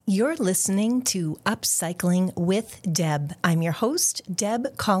You're listening to Upcycling with Deb. I'm your host,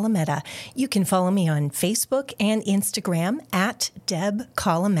 Deb Colameta. You can follow me on Facebook and Instagram at Deb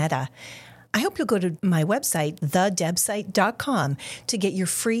Colameta. I hope you'll go to my website, thedebsite.com, to get your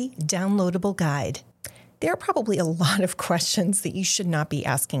free downloadable guide. There are probably a lot of questions that you should not be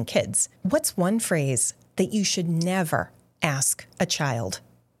asking kids. What's one phrase that you should never ask a child?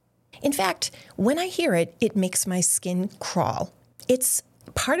 In fact, when I hear it, it makes my skin crawl. It's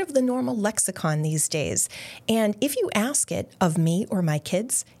part of the normal lexicon these days. And if you ask it of me or my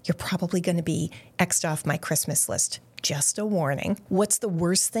kids, you're probably going to be X'd off my Christmas list. Just a warning. What's the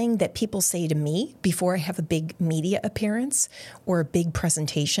worst thing that people say to me before I have a big media appearance or a big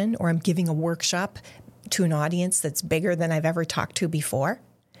presentation or I'm giving a workshop to an audience that's bigger than I've ever talked to before?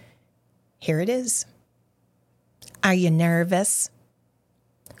 Here it is. Are you nervous?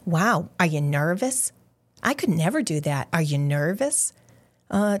 Wow, are you nervous? I could never do that. Are you nervous?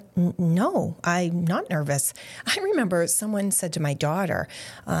 No, I'm not nervous. I remember someone said to my daughter,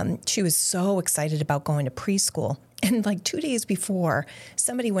 she was so excited about going to preschool. And like 2 days before,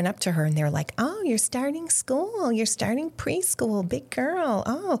 somebody went up to her and they're like, oh, you're starting school. You're starting preschool. Big girl.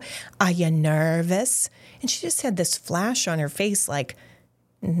 Oh, are you nervous? And she just had this flash on her face like,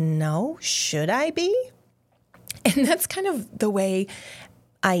 no, should I be? And that's kind of the way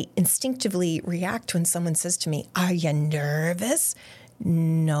I instinctively react when someone says to me, are you nervous?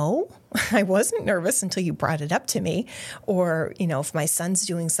 No, I wasn't nervous until you brought it up to me. Or, if my son's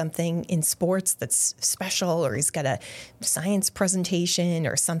doing something in sports that's special, or he's got a science presentation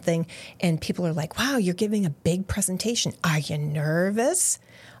or something, and people are like, wow, you're giving a big presentation. Are you nervous?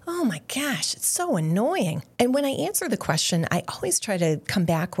 Oh my gosh, it's so annoying. And when I answer the question, I always try to come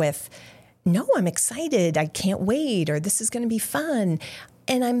back with, no, I'm excited. I can't wait, or this is going to be fun.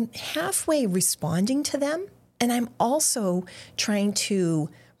 And I'm halfway responding to them. And I'm also trying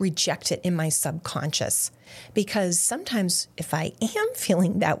to reject it in my subconscious, because sometimes if I am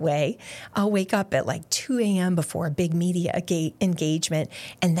feeling that way, I'll wake up at like 2 a.m. before a big media engagement,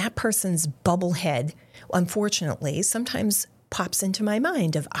 and that person's bubble head, unfortunately, sometimes pops into my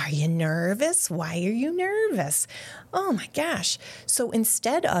mind of, are you nervous? Why are you nervous? Oh my gosh. So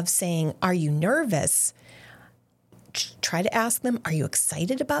instead of saying, are you nervous? Try to ask them, are you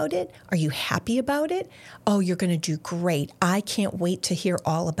excited about it? Are you happy about it? Oh, you're going to do great. I can't wait to hear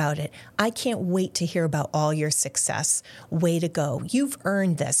all about it. I can't wait to hear about all your success. Way to go. You've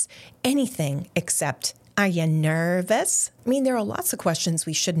earned this. Anything except, are you nervous? I mean, there are lots of questions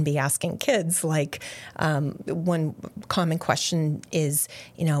we shouldn't be asking kids. Like one common question is,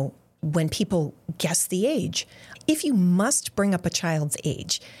 when people guess the age. If you must bring up a child's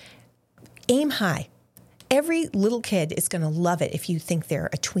age, aim high. Every little kid is going to love it if you think they're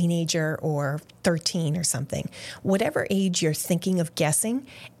a teenager or 13 or something. Whatever age you're thinking of guessing,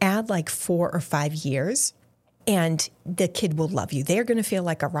 add like 4 or 5 years, and the kid will love you. They're going to feel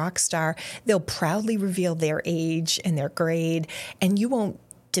like a rock star. They'll proudly reveal their age and their grade, and you won't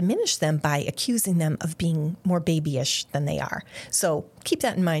diminish them by accusing them of being more babyish than they are. So keep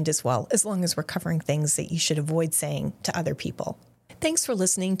that in mind as well, as long as we're covering things that you should avoid saying to other people. Thanks for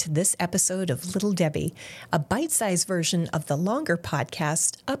listening to this episode of Little Debbie, a bite-sized version of the longer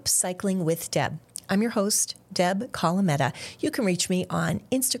podcast, Upcycling with Deb. I'm your host, Deb Colameta. You can reach me on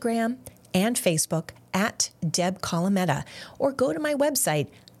Instagram and Facebook at Deb Colameta, or go to my website,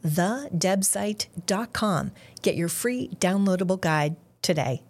 thedebsite.com. Get your free downloadable guide today.